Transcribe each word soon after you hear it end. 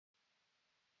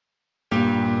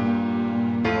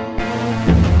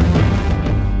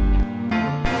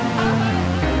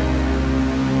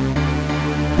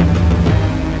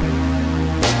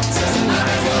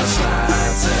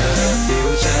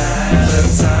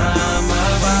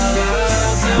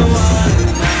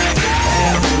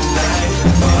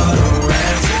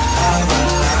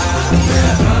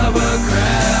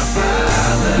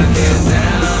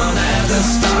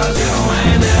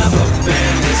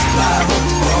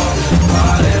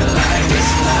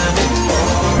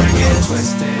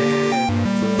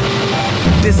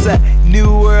It's a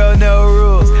new world, no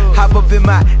rules. Hop up in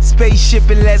my spaceship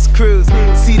and let's cruise.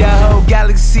 See the whole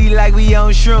galaxy like we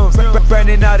on shrooms.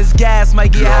 Burning all this gas,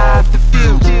 might get high off the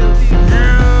fumes.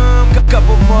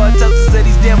 Couple more toasts of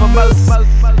these damn mimosas.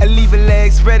 I leave her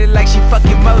legs spread it like she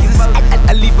fucking Moses.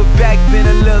 I leave her back bend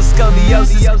a little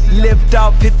scoliosis. Lift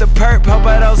off, hit the perp, hope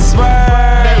I don't swerve.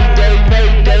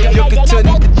 Your couture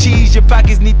need the cheese, your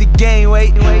pockets need the gain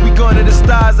weight. We going to the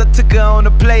stars, I took her on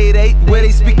a play date where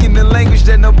they speaking the language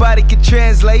that nobody can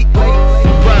translate.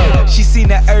 Whoa, she seen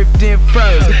the earth then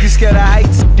froze. If you scared of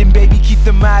heights, then baby keep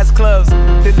them eyes closed.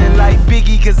 Feeling like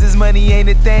Biggie cause this money ain't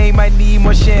a thing. Might need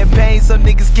more champagne so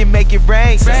niggas can make it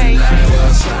rain. The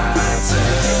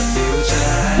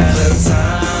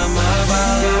time of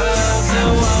our lives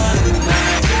and one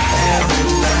night, every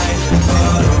night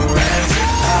for the rest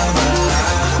of our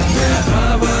lives. Yeah,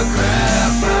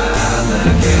 hovercraft high,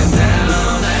 looking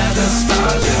down at the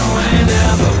stars. You ain't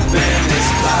never been this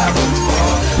fly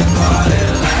before. Party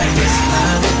like it's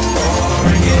 94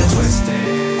 and get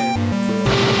twisted.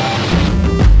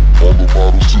 All the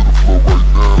models to the floor right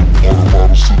now. All the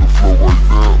models to the floor right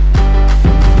now.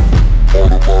 All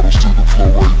the models to the floor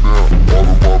right now. All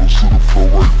the models to the floor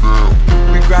right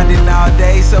now. Been grinding all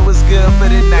day, so it's good for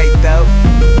the night though.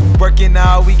 Working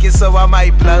all weekend, so I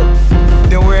might blow.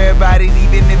 Don't worry about it,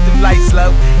 even if the lights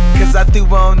low. Cause I threw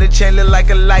on the chain, look like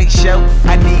a light show.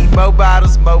 I need more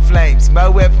bottles, more flames,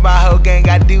 more wet for my whole gang.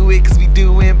 I do it cause we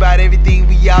doing about everything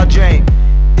we all dream.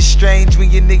 It's strange when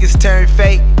your niggas turn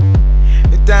fake.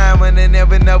 The time when they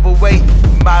never wait.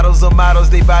 Models on models,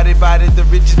 they body. The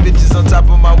richest bitches on top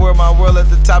of my world at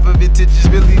the top of vintages.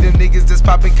 Really them niggas that's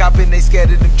popping, copping, they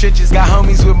scared of them trenches. Got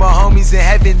homies with more homies in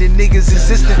heaven than niggas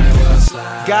insistent.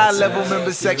 God level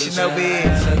member section over here.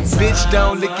 Bitch,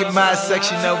 don't look at my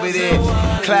section over there.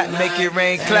 Clap, make it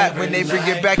rain, clap. When they bring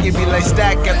it back, it be like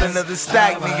stack after another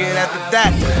stack, nigga, after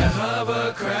that.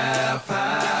 Hovercraft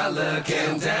high,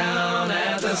 looking down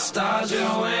at the stars.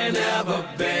 You ain't never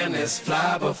been this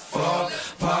fly before.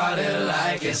 Party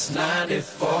like it's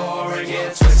 94 and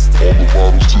get twisted. All the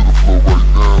models to the floor right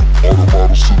now. All the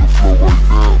models to the floor right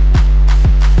now.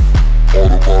 All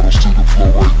the models to the floor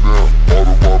right now. All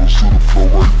the models to the floor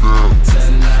right now.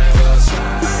 Tonight we'll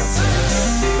try to the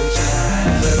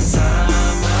future.